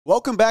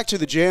Welcome back to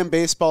the Jam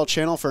Baseball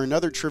channel for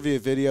another trivia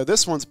video.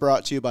 This one's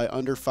brought to you by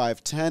Under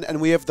 510,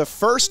 and we have the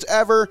first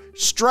ever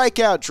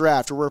strikeout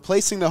draft. We're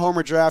replacing the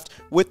homer draft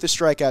with the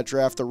strikeout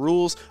draft. The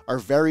rules are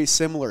very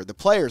similar. The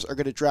players are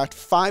going to draft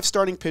 5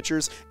 starting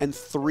pitchers and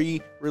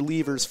 3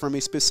 relievers from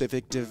a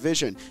specific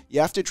division. You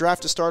have to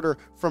draft a starter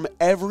from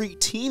every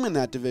team in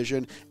that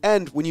division,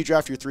 and when you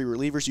draft your 3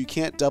 relievers, you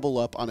can't double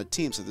up on a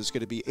team. So there's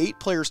going to be 8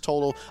 players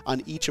total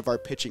on each of our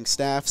pitching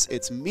staffs.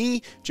 It's me,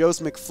 Joez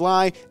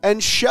McFly,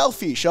 and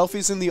Shelfy.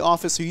 Shelfy's in the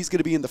office, so he's going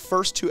to be in the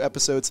first 2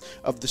 episodes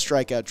of the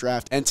Strikeout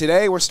Draft. And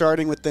today we're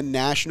starting with the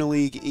National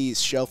League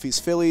East. Shelfy's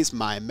Phillies,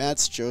 my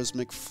Mets, Joez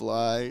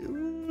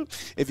McFly.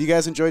 If you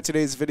guys enjoyed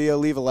today's video,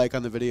 leave a like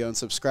on the video and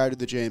subscribe to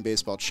the Jam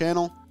Baseball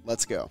channel.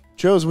 Let's go.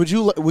 Joez, would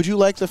you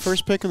like the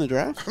first pick in the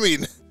draft? I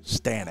mean,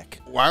 Stanek.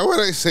 why would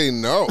I say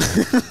no?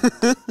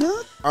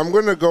 I'm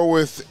going to go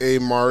with a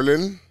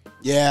Marlin.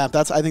 Yeah,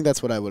 I think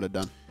that's what I would have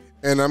done.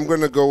 And I'm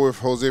going to go with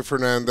Jose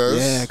Fernandez.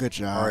 Yeah, good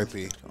job.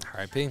 R.I.P.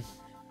 R.I.P.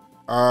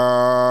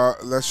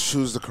 Let's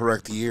choose the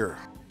correct year.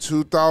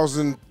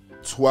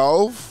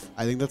 2012.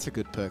 I think that's a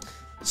good pick.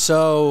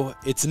 So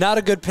it's not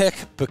a good pick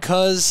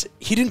because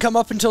he didn't come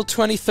up until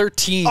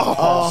 2013.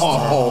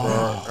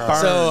 Oh.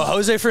 So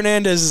Jose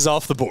Fernandez is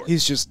off the board.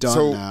 He's just done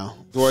So now.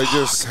 do I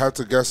just have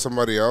to guess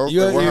somebody else?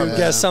 You Like, what happened?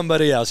 guess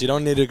somebody else. You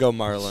don't need to go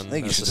Marlin. I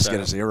think you should just get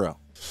a 0.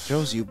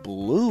 Joez, you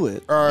blew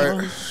it. All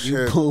right.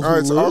 You Shit. All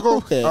right, so I'll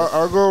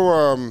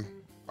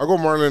go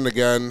Marlin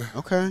again.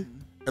 Okay.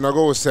 And I'll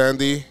go with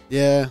Sandy.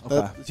 Yeah.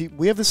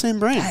 We have the same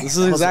brain. This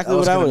is exactly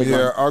what I would have done.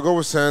 Yeah, I'll go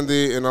with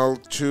Sandy, and I'll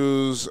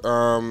choose.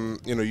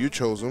 You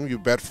chose him. You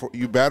bet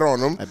on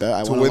him. I bet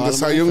I to won a win lot the of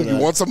Cy money Young. for You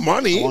that. want some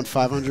money, I won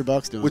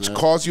 $500 doing which that.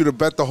 caused you to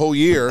bet the whole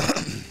year.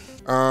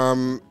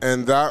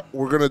 And that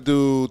we're gonna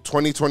do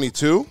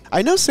 2022.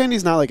 I know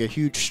Sandy's not like a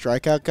huge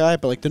strikeout guy,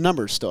 but like the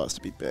number still has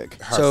to be big.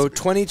 So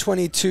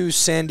 2022,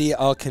 Sandy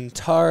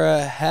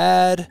Alcantara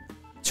had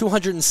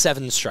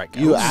 207 strikeouts.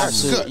 You That's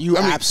absolutely, good. you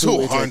I mean,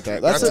 absolutely take 200.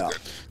 that. That's That's a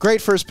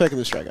great first pick in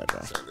the strikeout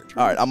draft.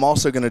 All right, I'm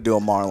also going to do a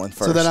Marlin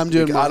first. So then I'm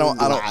doing I Marlin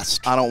don't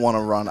last. I don't want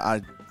to run. I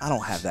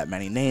don't have that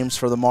many names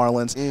for the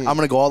Marlins. I'm going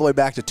to go all the way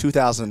back to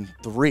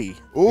 2003.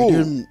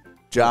 Ooh,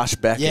 Josh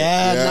Beckett.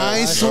 Yeah, Yeah,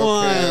 nice okay,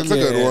 one. that's a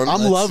good one. I'm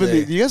Let's loving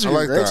see. these. You guys are I doing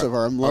like great that. so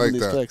far. I'm I loving like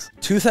these that. picks.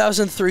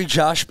 2003,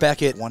 Josh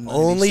Beckett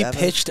 197? only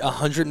pitched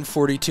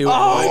 142. Oh,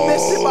 I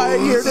missed it by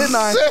a year, didn't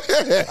I?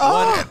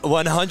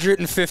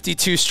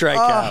 152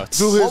 strikeouts.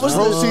 do his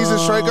postseason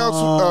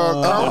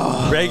strikeouts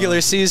count?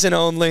 Regular season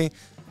only.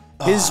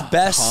 His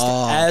best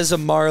as a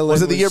Marlin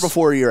Was it the year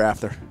before or year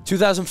after?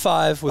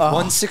 2005 with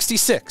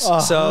 166.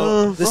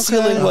 So the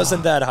ceiling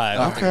wasn't that high.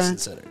 I think it's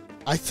considered.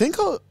 I think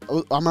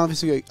I'm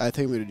obviously. I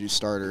think I'm gonna do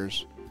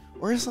starters.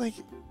 Or is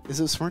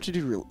it smart to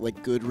do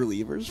good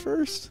relievers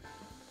first?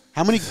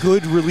 How many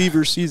good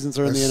reliever seasons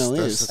are in the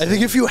NL East? I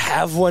think if you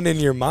have one in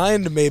your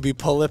mind, maybe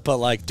pull it, but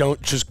don't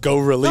just go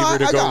reliever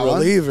to go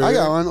reliever. I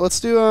got one. Let's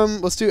do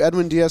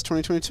Edwin Diaz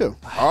 2022.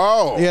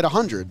 Oh, He had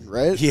 100,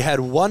 right? He had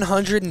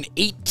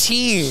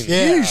 118.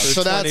 Yeah, for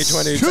so that's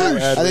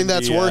 2022. I think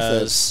that's worth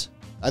Diaz. it.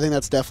 I think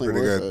that's definitely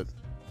Pretty worth good. it.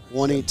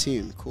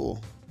 118,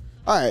 cool.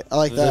 All right, I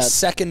like The that.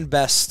 second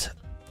best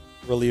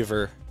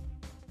reliever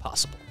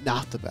possible.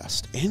 Not the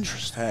best.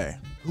 Interesting. Hey.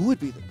 Who would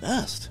be the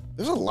best?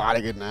 There's a lot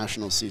of good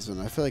national season.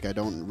 I feel like I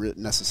don't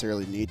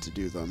necessarily need to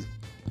do them.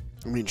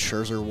 I mean,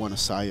 Scherzer won a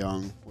Cy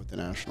Young with the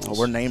Nationals. Oh,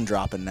 we're name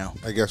dropping now.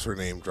 I guess we're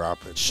name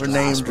dropping. We're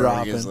name Strasburg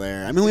dropping. is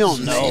there. I mean, we all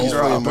know. Name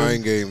dropping. but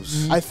Mind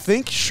games. I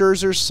think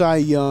Scherzer's Cy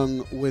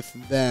Young with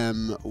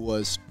them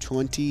was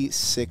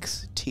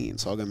 2016.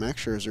 So I'll go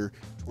Max Scherzer,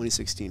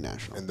 2016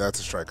 National. And that's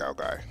a strikeout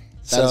guy.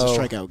 That is a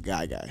strikeout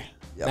guy.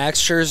 Yep.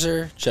 Max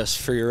Scherzer, just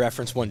for your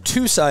reference, won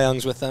 2 Cy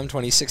Youngs with them,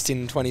 2016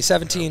 and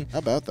 2017. How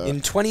about that?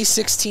 In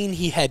 2016,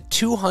 he had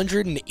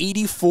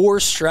 284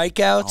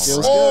 strikeouts.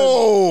 Feels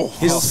Oh,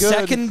 His Feels good.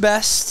 second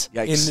best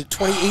Yikes. in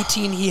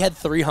 2018, he had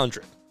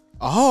 300.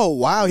 Oh,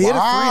 wow. He had a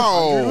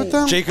 300 with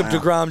them? Jacob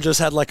deGrom just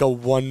had like a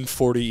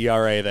 140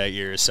 ERA that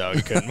year, so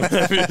he couldn't win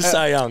a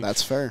Cy Young.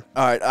 That's fair.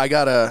 All right, I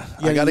gotta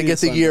you get need the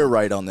to year find out.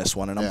 right on this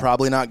one, and I'm Yeah.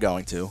 probably not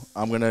going to.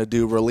 I'm gonna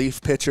do relief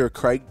pitcher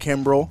Craig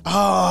Kimbrell,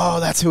 Oh,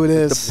 that's who it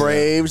is. the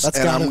Braves, That's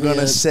and gotta I'm be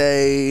gonna it.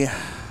 say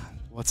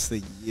What's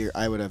the year?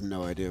 I would have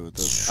no idea what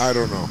those. I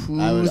don't know.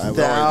 I would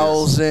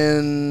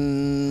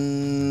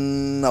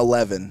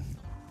 2011.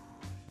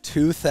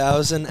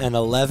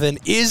 2011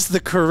 is the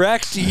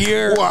correct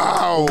year.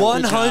 Wow.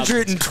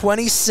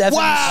 127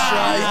 strikeouts.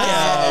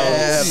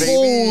 Yeah, baby.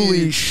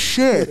 Holy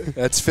shit.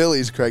 That's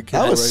Philly's Craig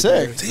Kimbrell. That was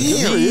right sick.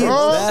 The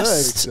Oh,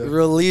 best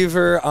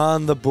reliever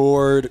on the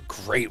board.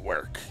 Great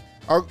work.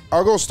 I'll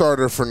go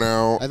starter for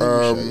now. I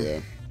think we should, yeah.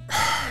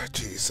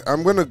 Jeez,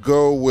 I'm gonna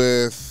go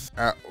with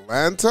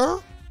Atlanta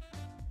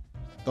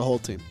The whole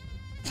team.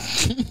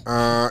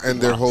 and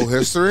their whole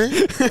history.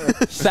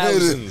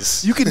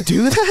 Thousands. You can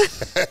do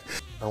that?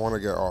 I want to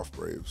get off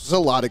Braves. There's a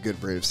lot of good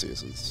Brave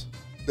seasons.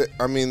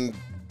 I mean,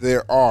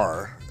 there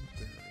are.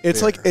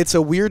 It's There. like it's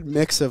a weird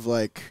mix of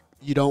like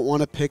you don't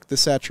want to pick the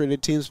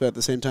saturated teams, but at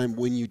the same time,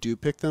 when you do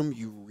pick them,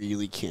 you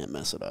really can't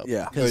mess it up.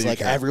 Yeah. Because, No, you like,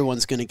 can't.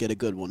 everyone's going to get a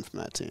good one from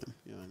that team.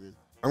 You know what I mean?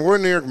 I'm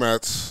going New York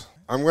Mets.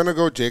 I'm going to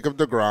go Jacob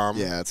deGrom.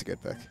 Yeah, that's a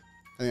good pick.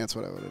 I think that's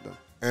what I would have done.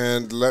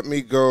 And let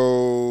me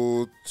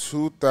go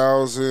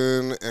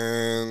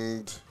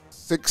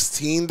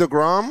 2016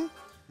 deGrom.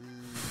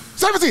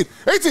 17,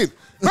 18,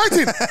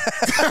 19.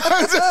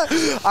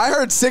 I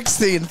heard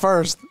 16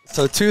 first.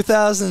 So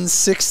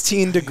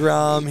 2016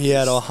 DeGrom, he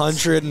had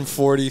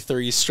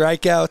 143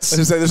 strikeouts. I was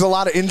gonna say, there's a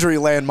lot of injury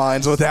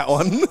landmines with that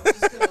one.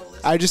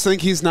 I just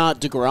think he's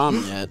not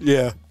DeGrom yet.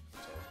 Yeah.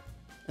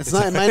 It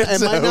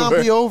might not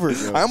be over.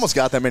 Joez. I almost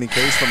got that many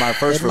Ks for my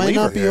first It might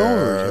reliever. not be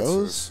over, it's-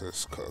 Joez.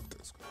 it's cooked.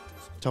 It's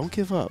cooked. Don't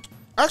give up.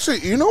 Actually,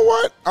 you know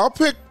what? I'll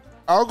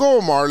go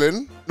with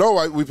Marlin.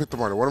 No, we picked the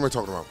Marlin. What am I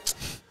talking about?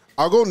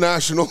 I'll go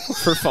National.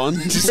 For fun.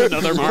 Just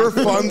another For mark.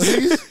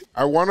 funsies.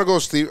 I want to go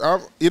Steve.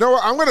 You know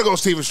what? I'm going to go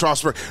Steven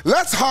Strasburg.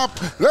 Let's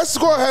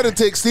go ahead and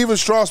take Steven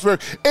Strasburg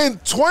in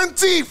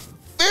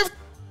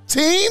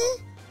 2015.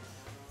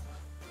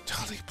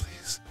 Charlie,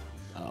 please.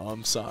 Oh,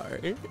 I'm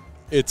sorry.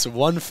 It's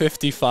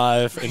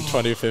 155 in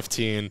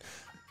 2015.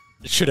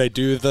 Should I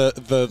do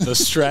the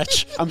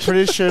stretch? I'm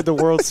pretty sure the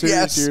World Series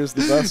Yes. year is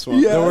the best one.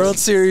 Yes. The World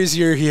Series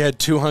year, he had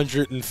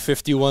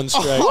 251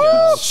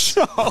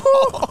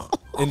 strikeouts.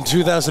 In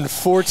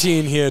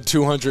 2014, he had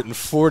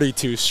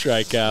 242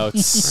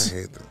 strikeouts. I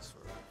hate this.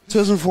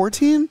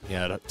 2014? He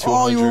had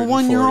Oh, you were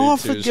 1 year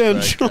off 242 again,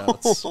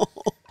 strikeouts. Joe.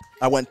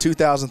 I went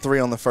 2003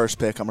 on the first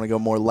pick. I'm going to go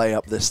more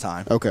layup this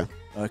time. Okay.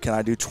 Can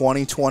I do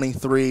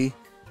 2023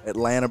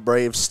 Atlanta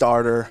Braves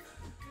starter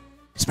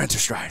Spencer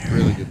Strider?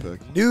 Really good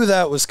pick. Knew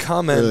that was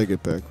coming. Really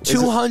good pick.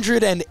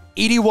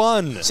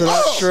 281 So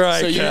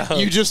strikeouts.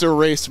 you just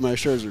erased my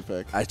Scherzer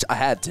pick. I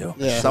had to.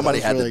 Yeah, Somebody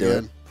that was had to really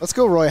do good. Let's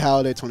go Roy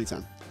Halladay 2010.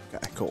 it.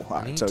 Okay, cool.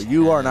 All right. So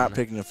you are not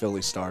picking a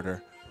Philly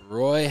starter.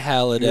 Roy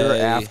Halladay. You're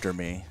after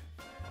me.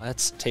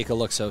 Let's take a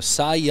look. So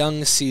Cy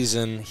Young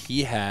season,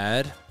 he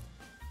had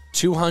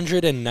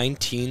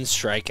 219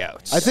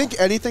 strikeouts. I think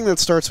anything that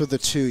starts with a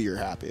 2, you're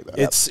happy about.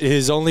 it's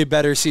his only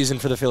better season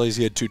for the Phillies.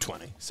 He had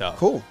 220. So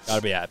Cool.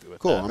 Gotta be happy with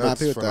Cool. that. I'm That's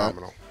happy with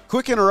phenomenal. that.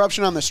 Quick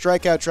interruption on the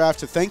strikeout draft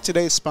to thank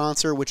today's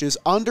sponsor, which is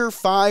Under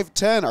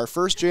 510, our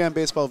first JM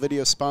Baseball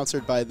video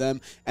sponsored by them,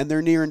 and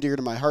they're near and dear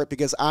to my heart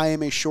because I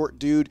am a short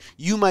dude.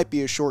 You might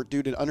be a short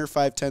dude, and Under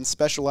 510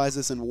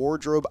 specializes in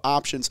wardrobe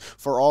options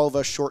for all of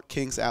us short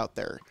kings out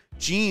there.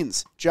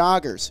 Jeans,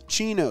 joggers,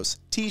 chinos,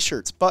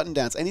 t-shirts,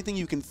 button-downs, anything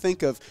you can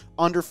think of,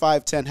 Under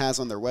 510 has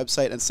on their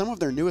website, and some of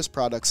their newest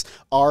products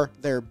are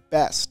their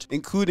best,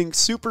 including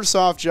super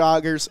soft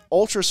joggers,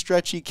 ultra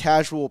stretchy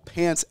casual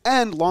pants,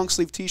 and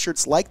long-sleeve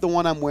t-shirts like the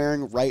one I'm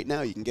wearing right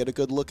now. You can get a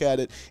good look at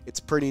it. It's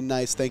pretty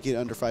nice. Thank you to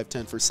Under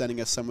 510 for sending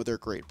us some of their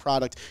great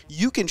product.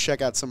 You can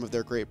check out some of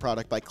their great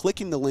product by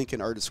clicking the link in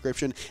our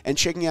description and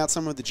checking out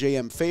some of the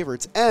JM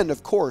favorites, and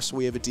of course,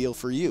 we have a deal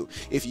for you.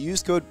 If you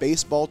use code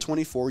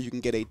BASEBALL24, you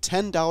can get a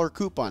 $10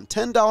 coupon,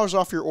 $10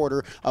 off your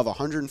order of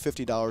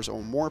 $150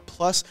 or more,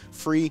 plus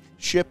free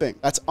shipping.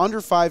 That's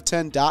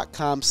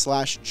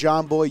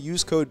under510.com/JohnBoy.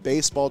 Use code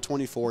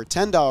BASEBALL24,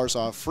 $10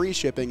 off, free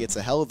shipping. It's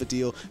a hell of a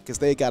deal because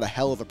they got a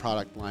hell of a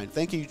product line.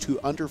 Thank you to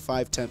Under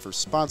 510 for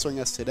sponsoring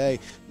us today.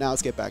 Now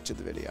let's get back to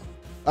the video.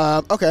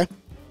 Okay,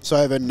 so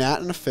I have a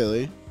Nat and a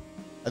Philly.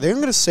 I think I'm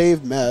going to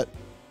save Met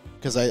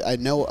because I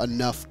know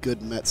enough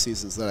good Met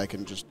seasons that I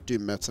can just do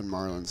Mets and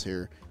Marlins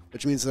here,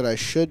 which means that I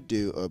should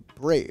do a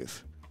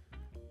Brave.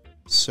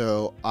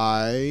 So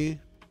I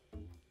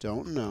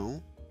don't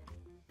know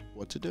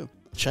what to do.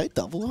 Should I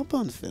double up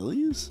on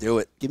Phillies? Do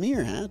it. Give me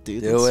your hat,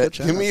 dude. Do Let's it.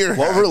 switch Give me hats. your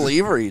What hat.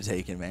 reliever are you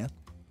taking, man?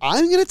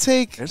 I'm going to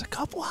take There's a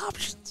couple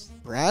options.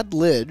 Brad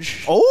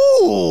Lidge.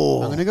 Oh.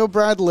 I'm going to go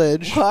Brad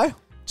Lidge. Okay.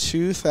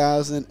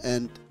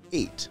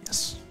 2008.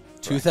 Yes.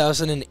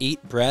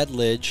 2008 Brad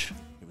Lidge,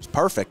 He was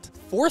perfect.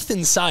 fourth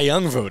in Cy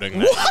Young voting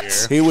that year.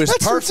 He was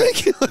That's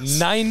perfect. ridiculous.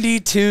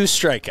 92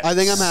 strikeouts. I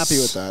think I'm happy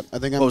with that. I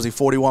think I'm. What was he,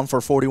 41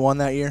 for 41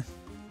 that year?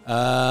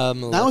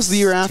 That was the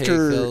year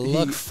after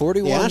Look,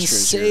 41 the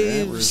Astros year, right? saves.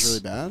 Where it was really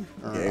bad.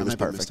 Or Yeah, it I was might be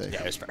perfect. mistaken.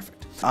 Yeah, it was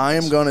perfect. I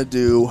am gonna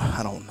do.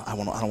 I don't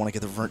want to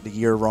get the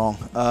year wrong.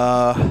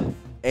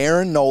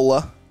 Aaron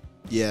Nola,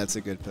 Yeah, it's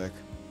a good pick.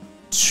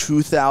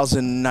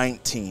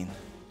 2019.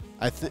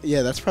 I think.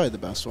 Yeah, that's probably the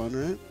best one,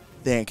 right?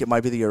 Think it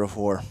might be the year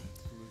before.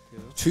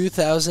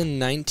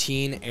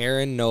 2019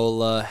 Aaron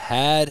Nola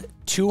had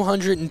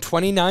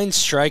 229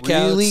 strikeouts.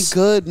 Really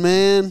good,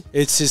 man.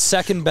 It's his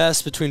second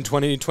best between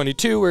 20 and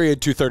 22, where he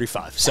had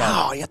 235. So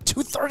Oh, yeah,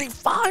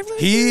 235.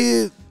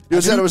 he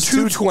said it was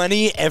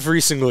 220 every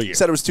single year.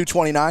 Said it was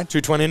 229.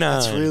 229.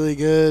 That's really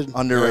good.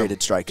 Underrated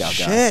strikeout guy.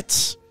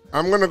 Shit.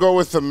 I'm going to go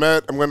with the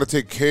Met. I'm going to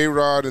take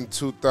K-Rod in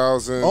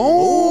 2000.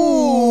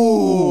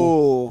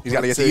 Oh. He's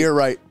got to get the year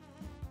right.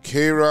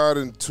 K-Rod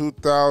in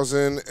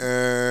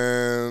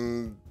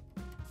 2005.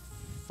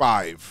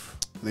 I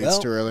think it's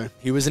too early.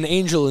 He was an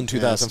angel in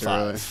Yeah, it's too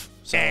early. 2005.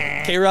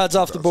 K-Rod's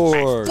off the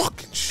board.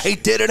 Fucking shit. He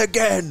did it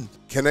again.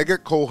 Can I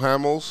get Cole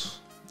Hamels?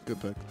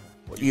 Good pick.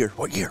 What year?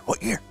 What year?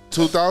 What year?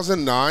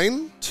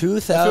 2009?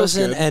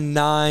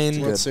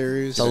 2009. What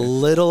series? The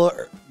little.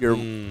 You're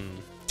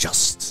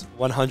just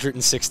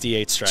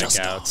 168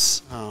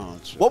 strikeouts. Oh,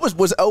 geez. what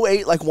was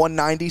 08 like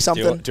 190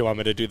 something? Do you want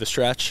me to do the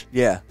stretch?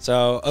 Yeah.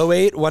 So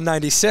 08,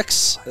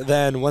 196,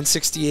 then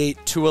 168,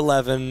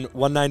 211,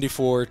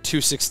 194,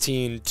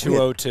 216,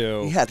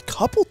 202. He had a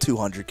couple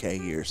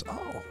 200K years. Oh.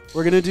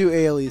 We're gonna do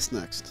AL East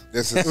next.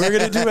 This is We're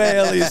going to do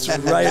AL East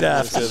right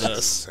after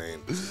this.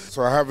 insane.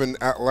 So I have an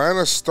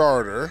Atlanta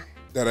starter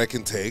that I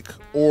can take,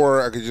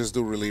 or I could just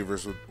do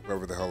relievers with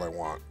whoever the hell I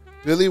want.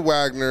 Billy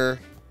Wagner.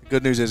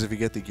 Good news is if you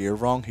get the year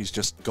wrong, he's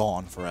just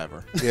gone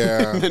forever.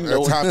 Yeah,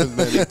 it's happened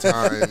many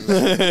times.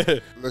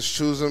 Let's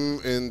choose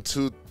him in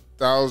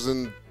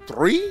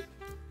 2003.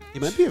 He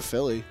might be a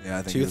Philly. Yeah,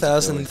 I think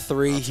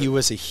 2003, he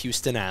was a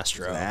Houston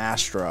Astro. An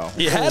Astro.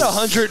 He had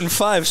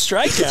 105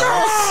 strikeouts.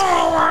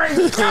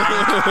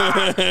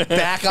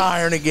 Back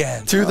iron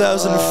again.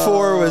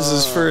 2004 was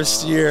his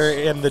first year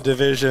in the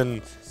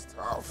division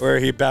where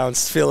he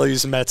bounced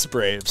Phillies, Mets,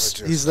 Braves.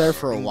 He's there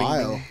for a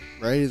while,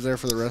 right? He's there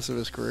for the rest of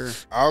his career.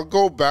 I'll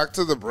go back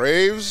to the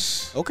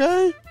Braves.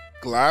 Okay.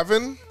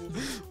 Glavine.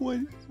 What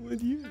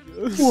year?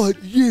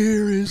 What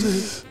year is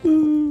it?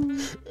 Can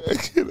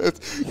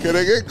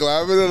I get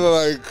Glavine in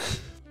like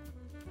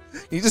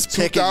You just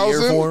pick a year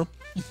 2000? for him.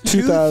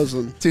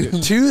 2000.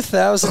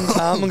 2000,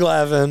 Tom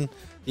Glavine.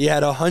 He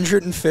had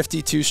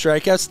 152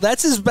 strikeouts.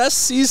 That's his best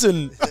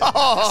season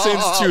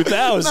since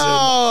 2000.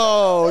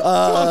 No,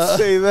 don't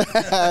say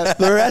that.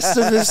 The rest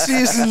of his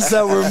seasons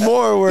that were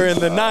more were in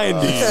the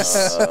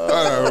 90s.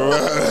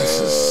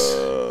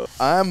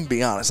 I'm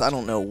be honest, I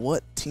don't know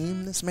what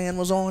team this man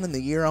was on in the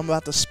year I'm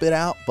about to spit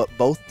out, but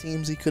both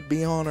teams he could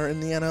be on are in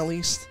the NL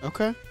East.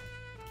 Okay.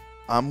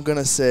 I'm going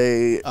to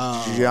say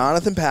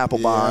Jonathan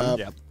Papelbon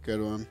Yep.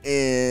 Good one.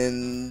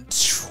 in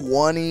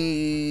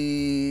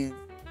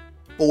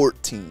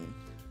 2014.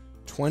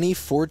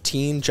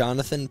 2014,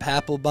 Jonathan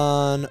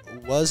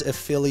Papelbon was a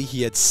Philly.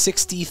 He had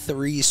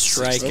 63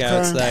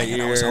 strikeouts that Dang,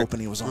 year. I was hoping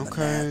he was on the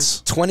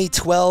Nats.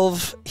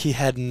 2012, he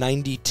had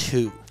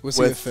 92 Was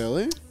he a With-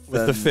 Philly?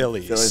 with the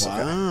Phillies.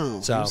 Wow,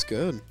 So- that's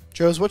good.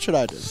 Joez, what should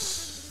I do?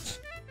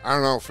 I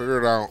don't know.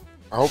 Figure it out.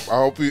 I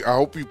hope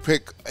you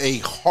pick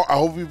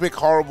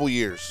horrible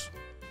years.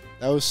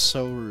 That was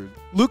so rude.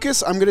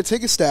 Lucas, I'm going to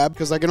take a stab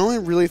because I can only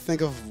really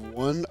think of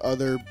one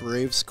other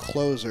Braves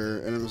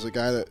closer, and it was a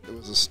guy that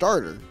was a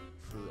starter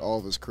for all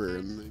of his career,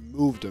 and they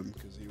moved him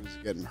because he was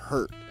getting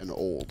hurt and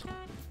old.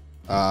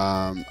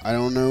 I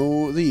don't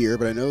know the year,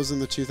 but I know it was in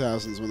the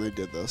 2000s when they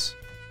did this.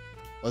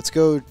 Let's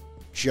go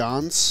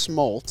John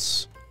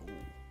Smoltz,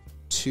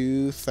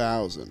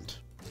 2000.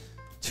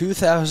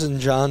 2000,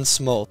 John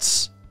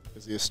Smoltz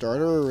Is he a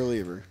starter or a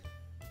reliever?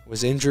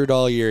 was injured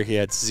all year. He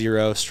had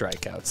 0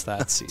 strikeouts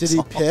that season. Did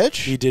he pitch?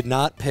 He did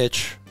not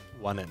pitch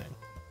 1 inning.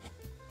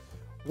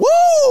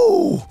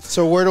 Woo!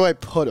 So where do I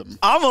put him?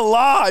 I'm a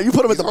lie. You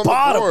put him at the On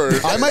bottom. board.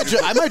 I might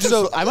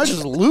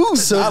just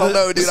lose. I don't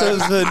know, dude. So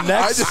the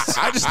next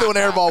I just threw an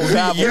air ball with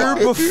the year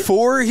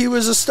before he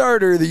was a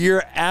starter, the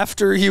year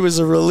after he was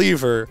a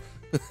reliever.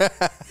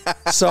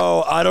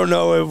 So I don't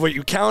know what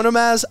you count him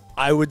as.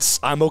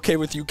 I'm okay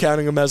with you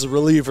counting him as a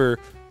reliever.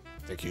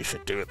 I think you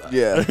should do that.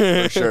 Yeah,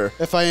 for sure.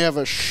 If I have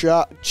a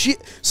shot.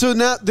 So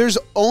now there's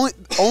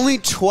only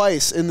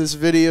twice in this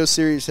video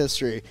series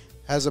history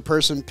has a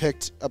person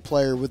picked a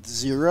player with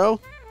 0,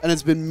 and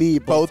it's been me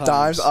Both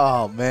times?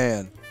 Oh,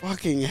 man.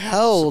 Fucking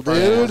hell, It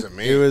dude. wasn't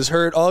me. He was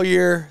hurt all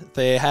year.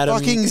 They had him.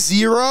 Fucking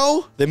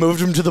 0? They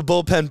moved him to the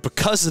bullpen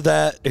because of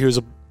that. He was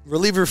a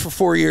reliever for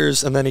 4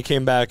 years, and then he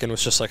came back and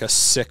was just like a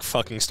sick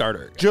fucking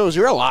starter. Joez,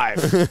 you're alive.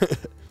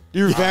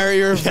 You're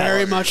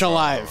very much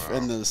alive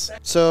in this.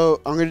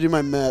 So I'm gonna do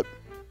my Met.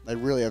 I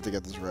really have to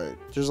get this right.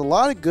 There's a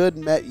lot of good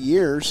Met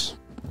years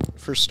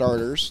for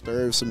starters.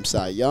 There are some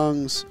Cy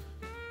Youngs.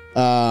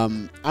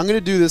 I'm gonna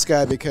do this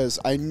guy because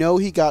I know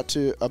he got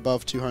to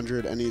above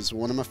 200, and he's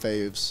one of my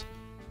faves.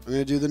 I'm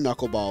gonna do the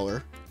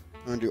knuckleballer.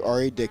 I'm gonna do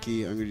R.A.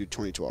 Dickey. I'm gonna do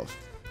 2012.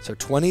 So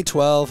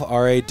 2012,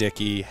 R.A.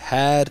 Dickey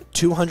had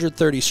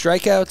 230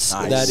 strikeouts.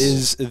 Nice. That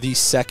is the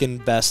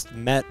second best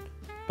Met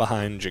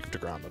behind Jacob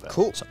deGrom.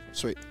 Cool. So,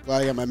 Sweet.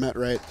 Glad I got my Met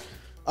right.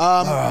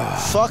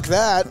 Fuck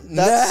that.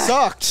 That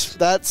sucked.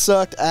 That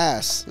sucked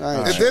ass.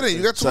 All right. It didn't.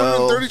 You got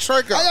 230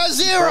 strikeouts. I got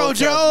 0, Both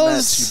have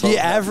Mets. Joez. he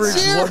averaged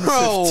 0.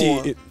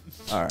 115.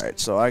 All right,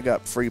 so I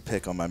got free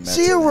pick on my Mets.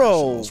 0.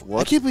 Nationals. I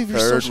What can't believe you're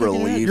so third shaking your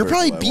head. reliever You're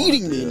probably do I wanna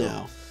beating me do?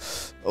 now.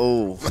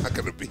 Oh, Not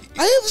gonna be.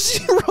 I have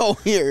 0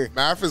 here.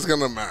 Math is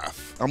gonna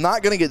math. I'm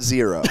not going to get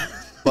 0,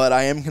 but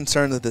I am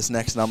concerned that this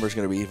next number is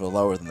going to be even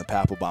lower than the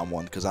Papelbon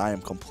one because I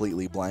am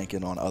completely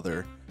blanking on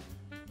other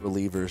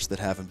relievers that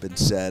haven't been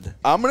said.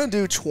 I'm going to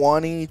do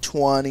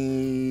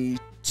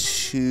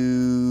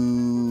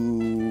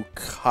 2022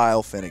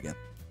 Kyle Finnegan.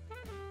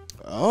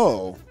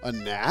 Oh, a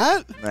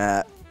Nat?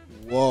 Matt.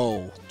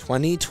 Whoa.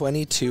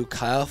 2022,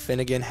 Kyle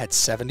Finnegan had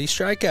 70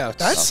 strikeouts.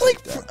 That's Something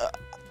like, like that.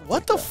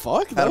 what the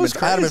fuck? That Had was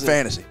him in crazy.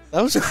 fantasy.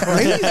 That was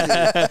crazy.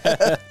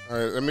 All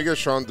right, let me get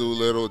Sean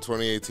Doolittle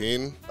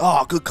 2018.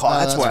 Oh, good call.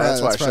 That's why I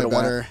should have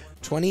won it. better.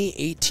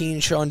 2018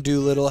 Sean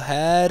Doolittle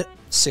had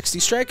 60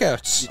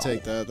 strikeouts. You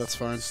take that. That's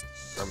fine.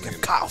 I mean,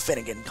 Kyle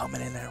Finnegan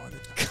coming in there with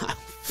it.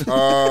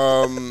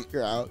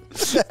 You're out.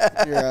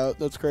 You're out.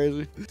 That's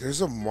crazy.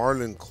 there's a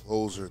Marlin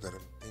closer that I'm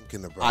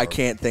thinking about. I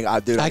can't think.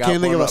 Dude, I got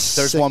can't think one of a up.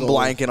 There's one single-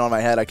 blanking on my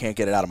head. I can't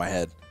get it out of my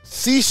head.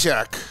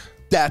 Cishek.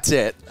 That's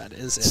it. That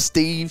is it.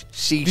 Steve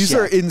Cishek. These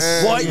are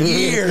insane. What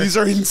year? These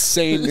are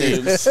insane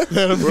names.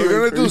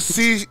 We're gonna do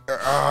C.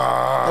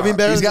 I mean,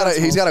 better He's got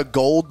than he's got a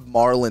gold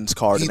Marlins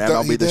card He in does-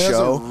 MLB he The does a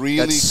Show. really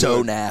that's so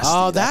good- nasty.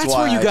 Oh, that's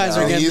why where you I guys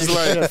know. are getting He's this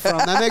like- shit from.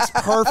 That makes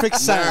perfect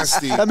sense.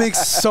 Nasty. That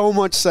makes so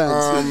much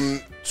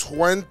sense.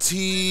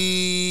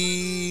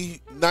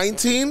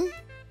 2019.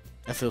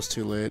 That feels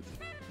too late.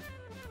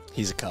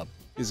 He's a Cub.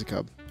 He's a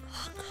Cub.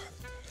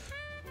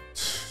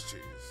 Jeez.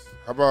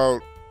 How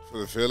about for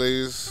the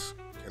Phillies?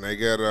 Can I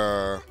get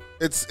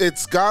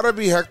It's gotta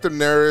be Hector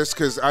Neris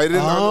because I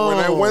didn't. When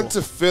I went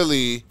to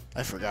Philly,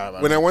 I forgot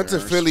about when I that went to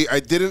first. Philly, I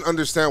didn't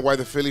understand why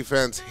the Philly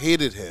fans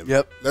hated him.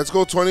 Yep. Let's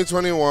go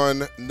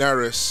 2021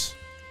 Neris.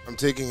 I'm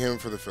taking him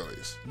for the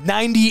Phillies.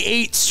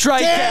 98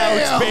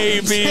 strikeouts,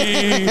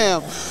 baby.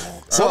 Damn.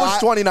 So what was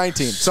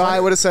 2019? So I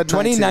would have said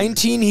 19.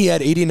 2019, he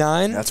had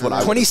 89. That's what I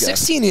would've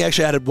 2016, he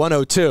actually had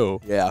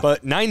 102. Yeah.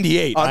 But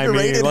 98,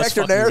 Underrated I mean, let's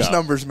Hector fucking Neris go.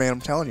 numbers, man. I'm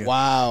telling you.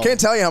 Wow. Can't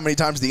tell you how many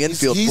times the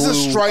infield he's a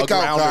blew strikeout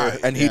grounder, guy.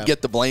 and Yeah. he'd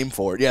get the blame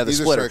for it. Yeah, the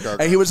He's a splitter. strikeout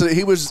And he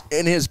was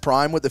in his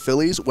prime with the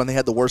Phillies when they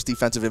had the worst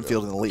defensive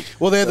infield in the league.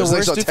 Well, they had the Those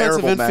things worst are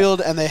defensive terrible, man.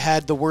 infield, and they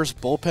had the worst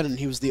bullpen, and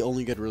he was the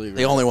only good reliever.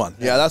 The only one.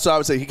 Yeah, that's what I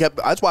would say.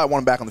 That's why I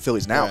want him back on the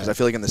Phillies now, because Right. I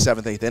feel like in the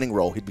 7th, 8th inning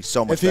role, he'd be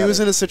so much If he better. was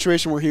in a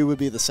situation where he would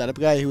be the setup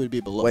guy, he would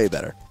be below. Way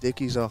better.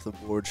 Dickey's off the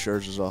board.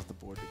 Scherzer's off the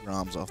board.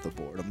 DeGrom's off the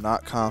board. I'm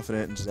not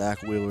confident in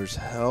Zach Wheeler's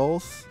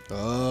health,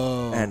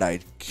 Oh. and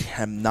I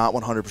am not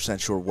 100%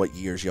 sure what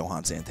years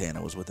Johan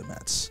Santana was with the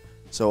Mets.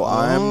 So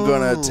I'm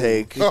gonna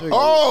take.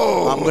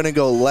 Oh, I'm gonna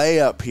go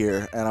layup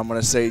here, and I'm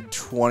gonna say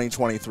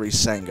 2023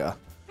 Senga.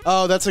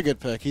 Oh, that's a good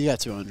pick. He got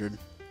 200.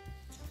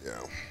 yeah.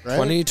 Right?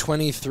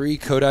 2023,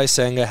 Kodai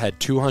Senga had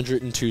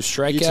 202 You take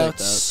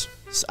strikeouts. that.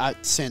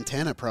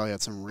 Santana probably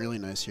had some really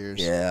nice years.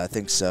 Yeah, I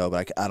think so,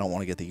 but I don't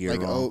want to get the year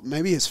Like, wrong.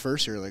 maybe his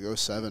first year, like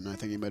 07, I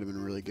think he might have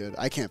been really good.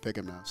 I can't pick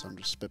him now, so I'm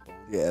just spitballing.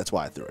 Yeah, that's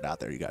why I threw it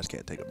out there. You guys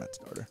can't take a Mets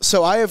starter.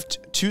 So I have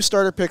two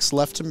starter picks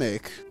left to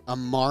make, a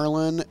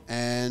Marlin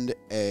and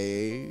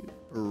a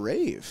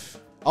Brave.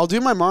 I'll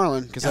do my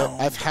Marlin because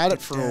I've had it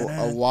for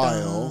a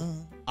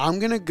while. I'm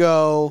going to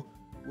go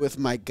with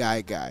my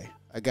guy,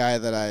 a guy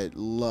that I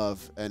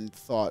love and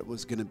thought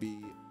was going to be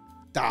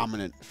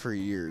dominant for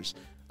years.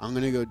 I'm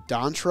going to go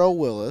Dontrell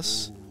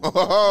Willis.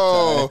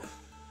 Oh,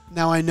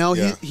 Now, I know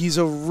Yeah. he's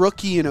a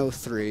rookie in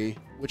 03,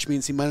 which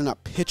means he might have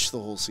not pitched the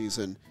whole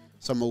season.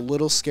 So I'm a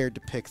little scared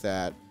to pick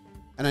that.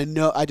 And I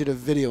know I did a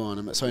video on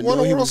him, so I Won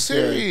know a he World was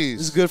good. Series. He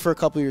was good for a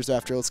couple years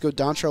after. Let's go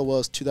Dontrell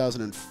Willis,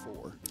 2004.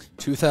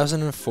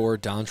 2004,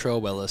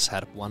 Dontrell Willis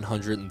had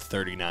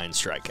 139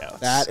 strikeouts.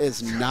 That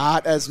is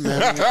not as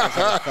many as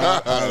I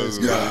thought I was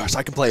going. Gosh,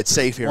 I can play it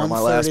safe here on my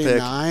last pick.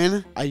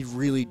 139. I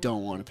really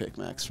don't want to pick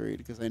Max Fried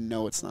because I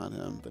know it's not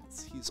him, but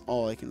he's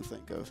all I can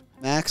think of.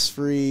 Max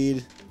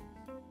Fried,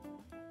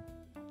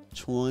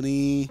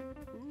 21.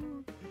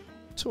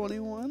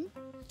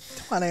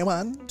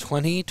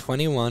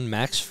 2021,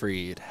 Max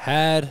Fried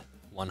had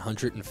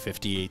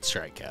 158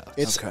 strikeouts.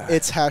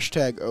 It's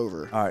hashtag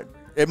over. All right.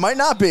 It might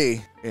not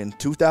be. In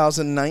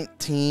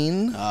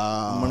 2019,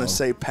 I'm going to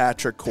say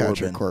Patrick Corbin.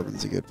 Patrick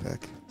Corbin's a good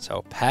pick.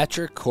 So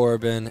Patrick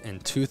Corbin in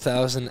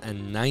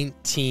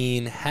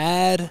 2019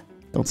 had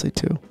Don't say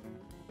two.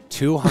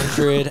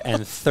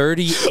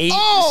 238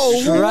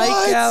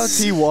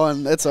 strikeouts. He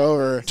won. It's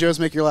over. Joe's,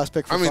 make your last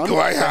pick for I mean, fun. do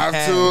I have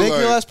to? Make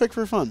Like, your last pick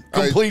for fun.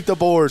 Complete the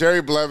board.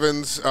 Jerry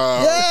Blevins.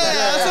 Yeah,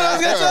 that's what I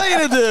was going to tell you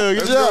to do. Good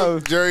Let's go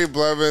job. Jerry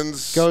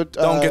Blevins. Go,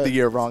 Don't get the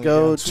year wrong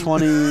Go again.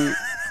 20.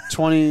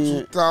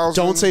 2000.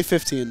 Don't say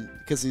 15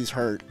 because he's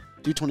hurt.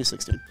 Do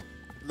 2016.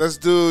 Let's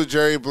do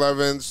Jerry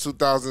Blevins,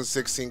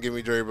 2016. Give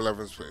me Jerry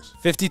Blevins, please.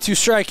 52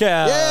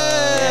 strikeouts.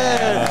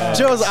 Yeah.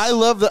 Joe's, I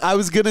love that. I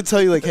was going to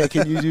tell you, like, hey,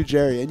 can you do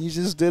Jerry? And you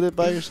just did it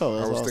by yourself.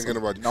 That I was awesome. thinking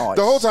about Nice.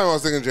 the whole time. I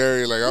was thinking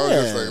Jerry. Like I was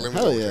just like, let me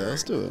hell go with yeah, Jerry.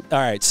 let's do it. All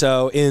right,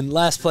 so in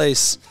last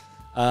place,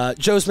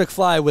 Joe's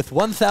McFly with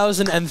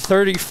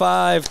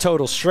 1,035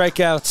 total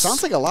strikeouts.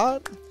 Sounds like a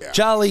lot.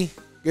 Jolly,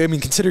 I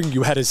mean, considering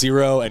you had a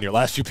 0 and your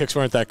last few picks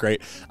weren't that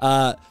great,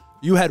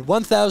 you had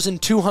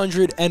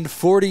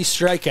 1,240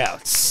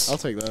 strikeouts. I'll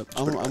take that.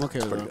 I'm okay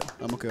with that.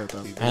 I'm okay with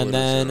that. And With a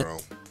then 0.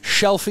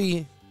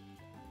 Shelfy,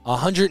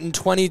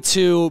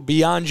 122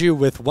 beyond you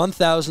with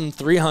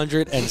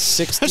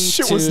 1,362 That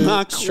shit was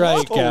not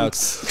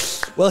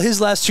strikeouts. Well,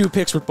 his last two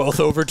picks were both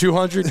over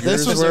 200. This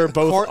Yours was were a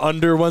both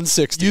under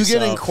 160. You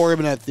getting so.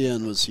 Corbin at the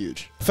end was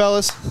huge.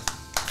 Fellas,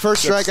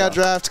 first strikeout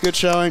draft, good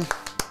showing.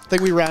 I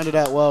think we rounded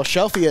out well.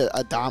 Shelfy,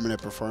 a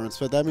dominant performance,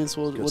 but that means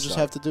we'll just stuff.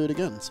 have to do it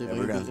again. See if we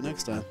we're can do gonna- it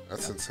next time.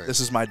 That's insane. This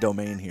is my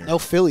domain here. No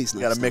Phillies You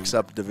next got to mix time.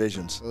 up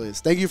divisions.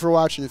 Phillies. Thank you for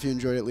watching. If you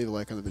enjoyed it, leave a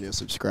like on the video,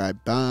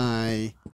 subscribe. Bye.